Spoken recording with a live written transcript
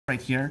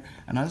right here.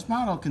 And this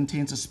model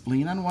contains a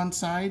spleen on one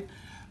side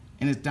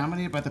and is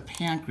dominated by the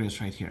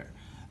pancreas right here.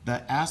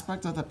 The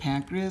aspect of the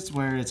pancreas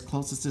where it's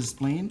closest to the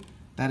spleen,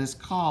 that is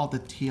called the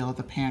tail of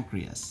the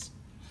pancreas.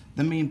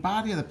 The main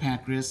body of the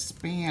pancreas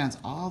spans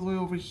all the way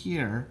over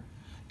here,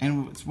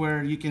 and it's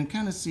where you can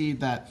kind of see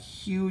that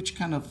huge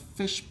kind of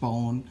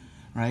fishbone,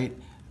 right,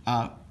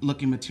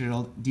 looking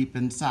material deep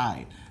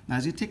inside. Now,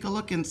 as you take a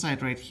look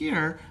inside right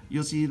here,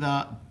 you'll see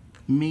the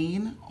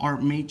main or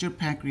major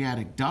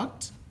pancreatic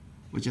duct,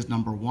 which is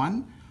number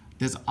 1.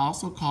 This is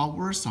also called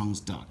Wirsung's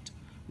duct.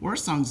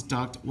 Wirsung's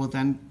duct will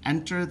then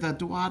enter the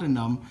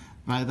duodenum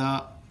by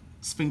the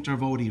sphincter of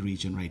Oddi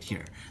region right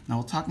here. Now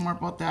we'll talk more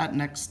about that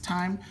next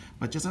time,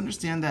 but just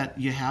understand that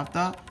you have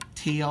the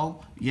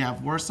tail, you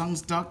have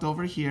Wirsung's duct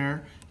over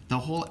here, the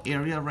whole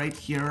area right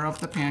here of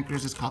the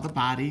pancreas is called the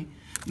body.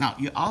 Now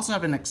you also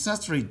have an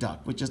accessory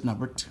duct, which is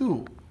number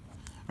 2,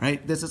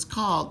 right? This is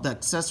called the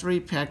accessory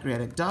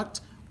pancreatic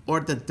duct or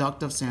the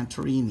duct of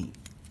Santorini.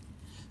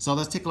 So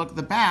let's take a look at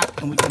the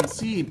back, and we can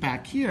see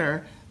back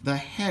here the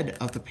head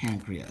of the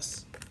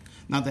pancreas.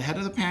 Now the head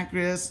of the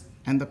pancreas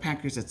and the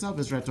pancreas itself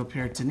is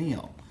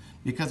retroperitoneal.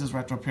 Because it's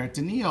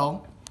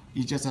retroperitoneal,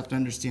 you just have to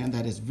understand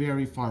that it's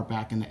very far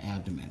back in the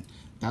abdomen.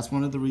 That's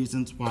one of the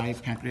reasons why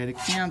pancreatic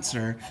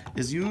cancer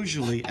is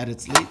usually at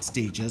its late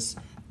stages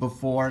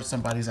before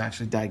somebody's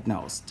actually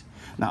diagnosed.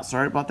 Now,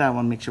 sorry about that. I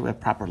want to make sure we have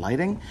proper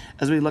lighting.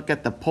 As we look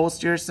at the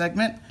posterior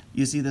segment,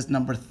 you see this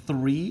number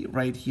 3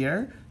 right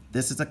here.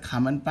 This is a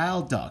common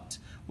bile duct,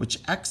 which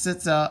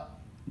exits a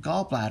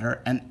gallbladder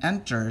and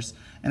enters,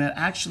 and it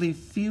actually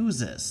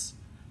fuses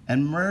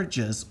and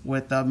merges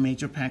with the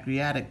major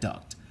pancreatic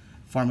duct,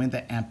 forming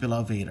the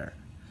ampulla of Vater.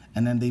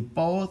 And then they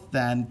both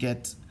then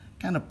get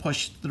kind of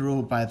pushed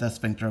through by the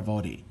sphincter of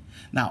Oddi.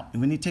 Now,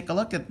 when you take a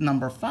look at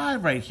number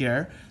 5 right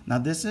here, now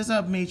this is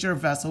a major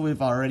vessel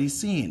we've already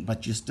seen,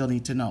 but you still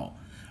need to know,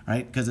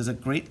 right? Because there's a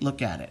great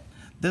look at it.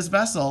 This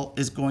vessel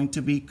is going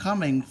to be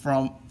coming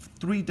from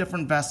 3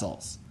 different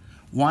vessels.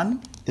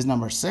 One is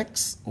number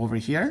 6 over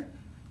here,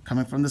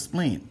 coming from the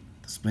spleen,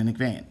 the splenic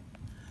vein.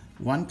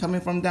 One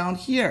coming from down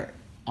here,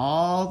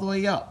 all the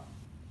way up,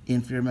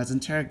 inferior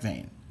mesenteric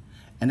vein.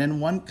 And then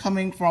one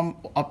coming from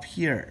up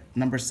here,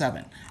 number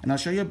 7. And I'll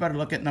show you a better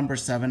look at number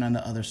 7 on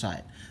the other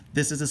side.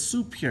 This is a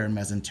superior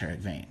mesenteric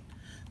vein.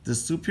 The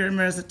superior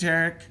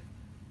mesenteric,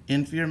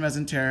 inferior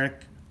mesenteric,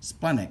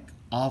 splenic,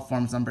 all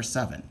forms number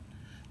 7.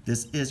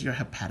 This is your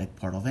hepatic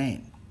portal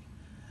vein.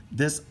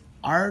 This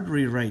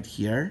artery right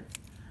here,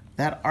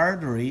 that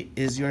artery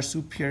is your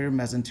superior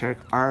mesenteric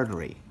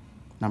artery,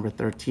 number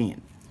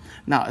 13.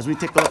 Now, as we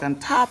take a look on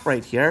top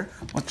right here,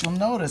 what you'll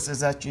notice is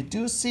that you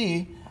do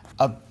see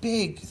a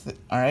big,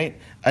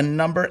 a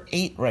number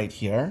 8 right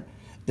here.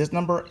 This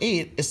number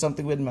 8 is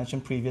something we had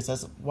mentioned previous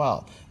as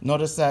well.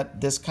 Notice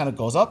that this kind of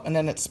goes up and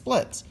then it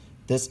splits.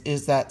 This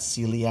is that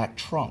celiac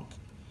trunk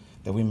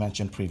that we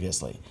mentioned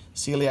previously.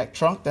 Celiac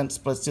trunk then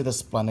splits to the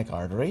splenic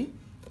artery,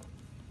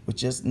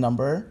 which is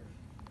number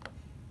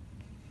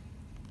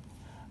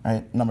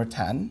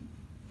 10.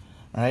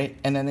 Right,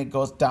 and then it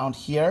goes down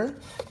here,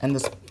 and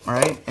this,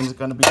 and it's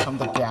going to become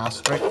the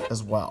gastric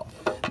as well.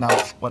 Now,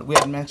 what we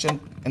had mentioned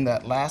in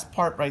that last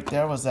part right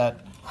there was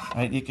that,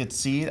 you could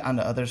see on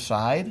the other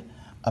side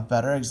a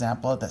better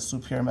example of that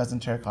superior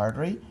mesenteric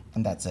artery,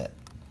 and that's it.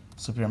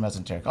 Superior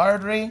mesenteric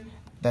artery,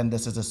 then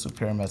this is a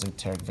superior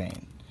mesenteric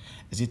vein.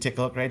 As you take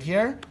a look right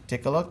here,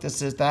 take a look.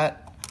 This is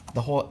that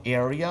the whole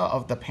area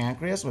of the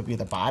pancreas would be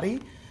the body,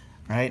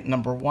 right?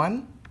 Number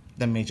 1,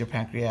 the major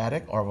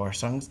pancreatic or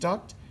Wirsung's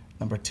duct.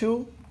 Number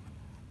 2,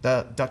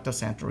 the duct of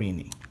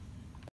Santorini.